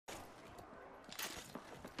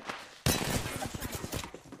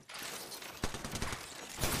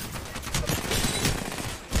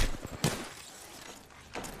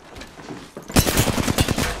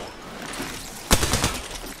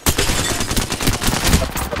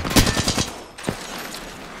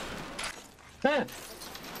Macie.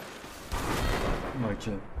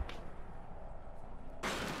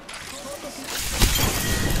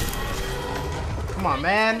 Come on,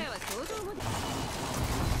 man.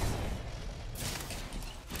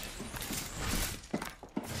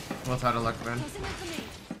 What's out of luck, man?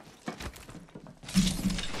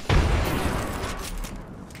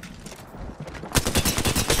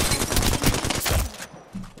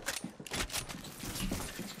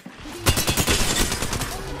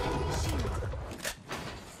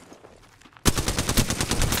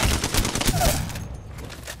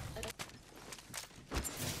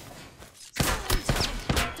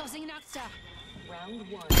 Round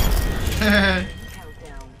 1.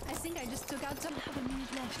 Countdown. I think I just took out some. Have a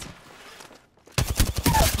minute left.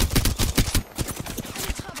 I'm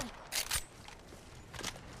in trouble.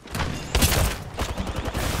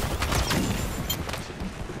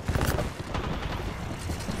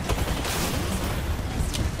 I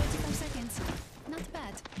still have 35 seconds. Not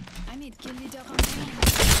bad. I need kill leader on my own.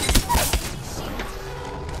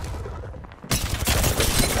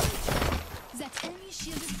 That enemy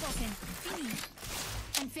shield is broken. Fini.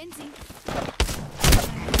 I'm fencing.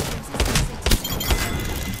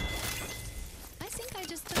 I think I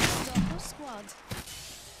just took out the whole squad.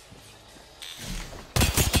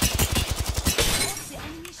 Off the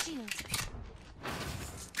enemy shield.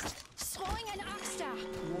 Throwing an arc star.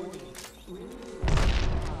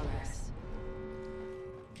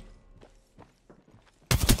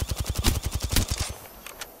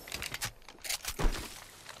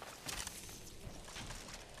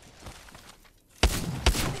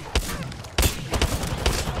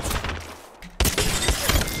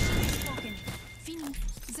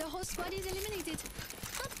 The whole squad is eliminated.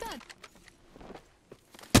 Not bad.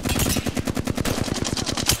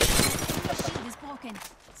 The shield is broken.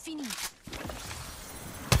 Fini.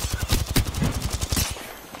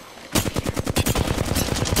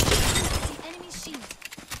 The enemy shield.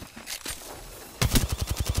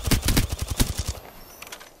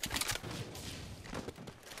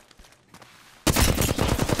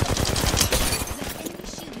 The enemy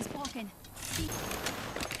shield is broken.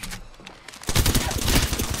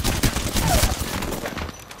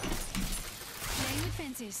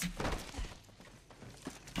 Fences.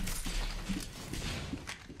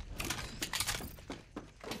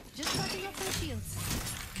 Just cutting up the shields.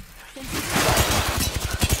 Fences.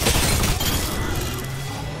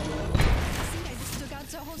 I think I just took out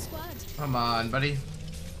the whole squad. Come on, buddy.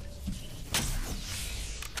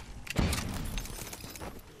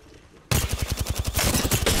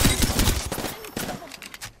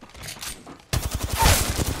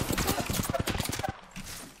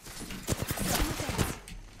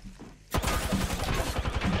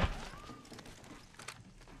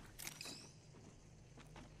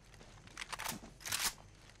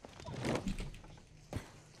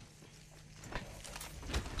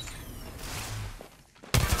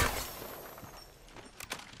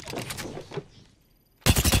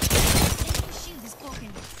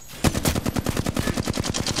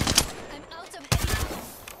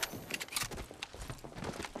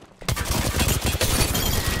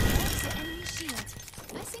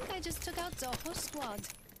 The whole squad.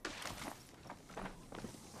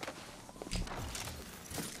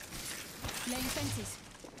 Laying fences.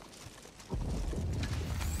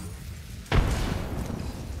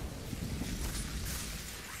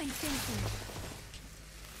 I'm fencing.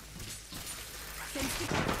 Fence.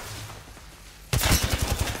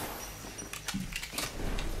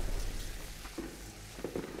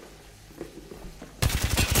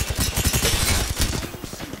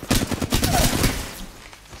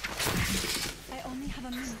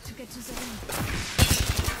 To get to the ring.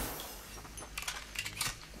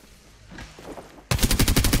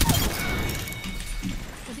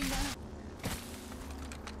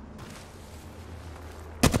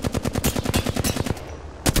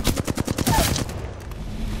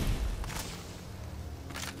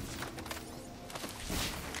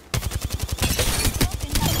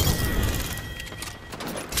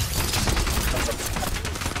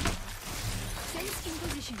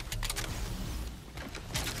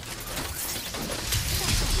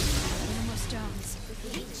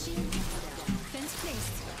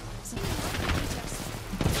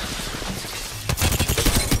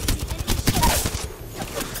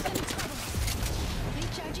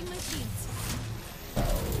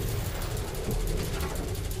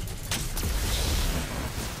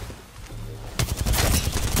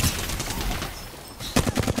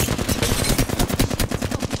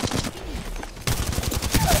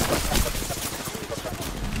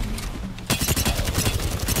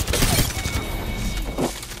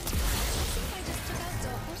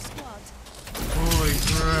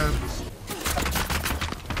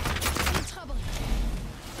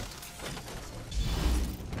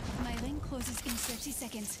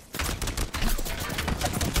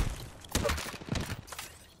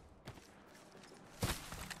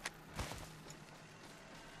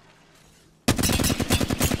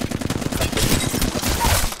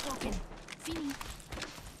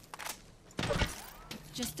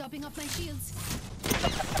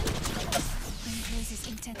 seconds. Any place is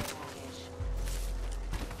intent.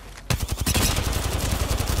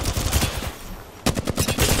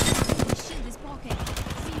 Shield is broken.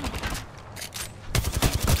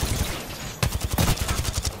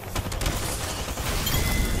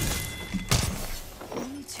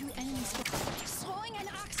 Only 2 enemies. Throwing an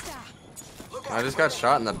Axter. I just got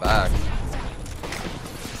shot in the back.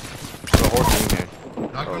 The whole team here.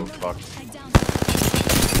 Oh fuck.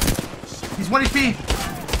 He's 1 HP.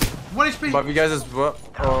 1 HP. But you guys as well.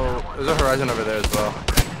 Oh, there's a horizon over there as well.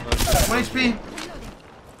 1 HP.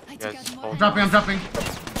 Yes. I'm dropping.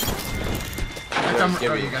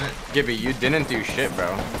 Yeah, Oh, you got it. Gibby, you didn't do shit, bro.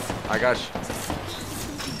 I got you.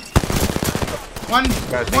 One.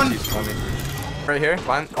 Guys think he's funny. Right here,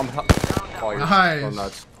 fine. Oh, you're Nice. so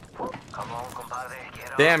nuts.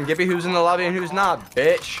 Damn, Gibby, who's in the lobby and who's not,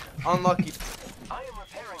 bitch. Unlucky.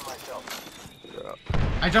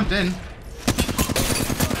 I jumped in.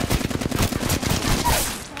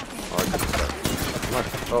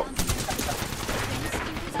 Oh.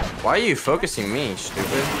 Why are you focusing me,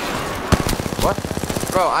 stupid? What?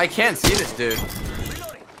 Bro, I can't see this dude.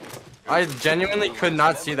 I genuinely could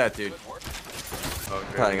not see that dude.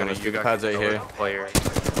 Probably gonna use the pads right here.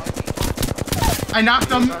 I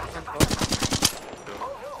knocked him.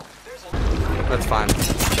 That's fine.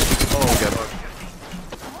 Oh, good.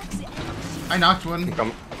 I knocked one.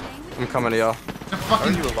 I'm coming to y'all. The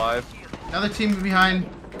fucking Are you alive? another team behind.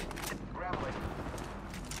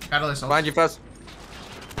 Catalyst. Behind you, Fuzz.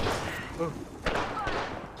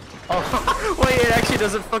 Oh, wait, it actually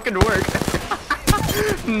doesn't fucking work.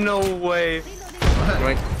 No way.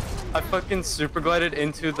 Yoink. I fucking super glided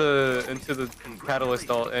into the catalyst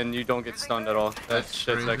ult and you don't get stunned at all. That That's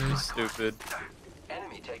shit's crazy. actually stupid.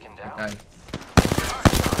 Okay.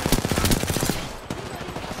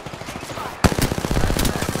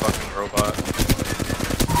 Fucking robot.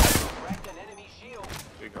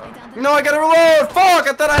 We got. No, I gotta reload! Fuck!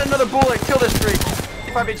 I thought I had another bullet. Kill this streak.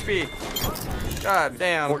 55 HP. God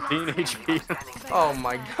damn. 14 HP. Oh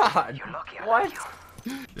my god. What?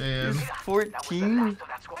 Damn. 14?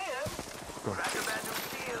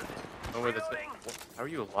 Oh wait, that's it. How are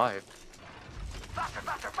you alive?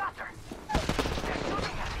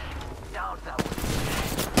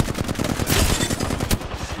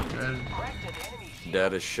 Good.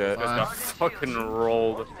 Dead as shit. Guys got fucking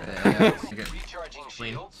rolled. Yeah. Okay.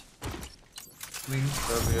 Clean. Clean.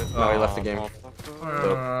 No, he left the game.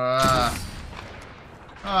 Ah.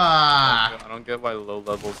 I don't get why low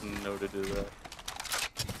levels know to do that.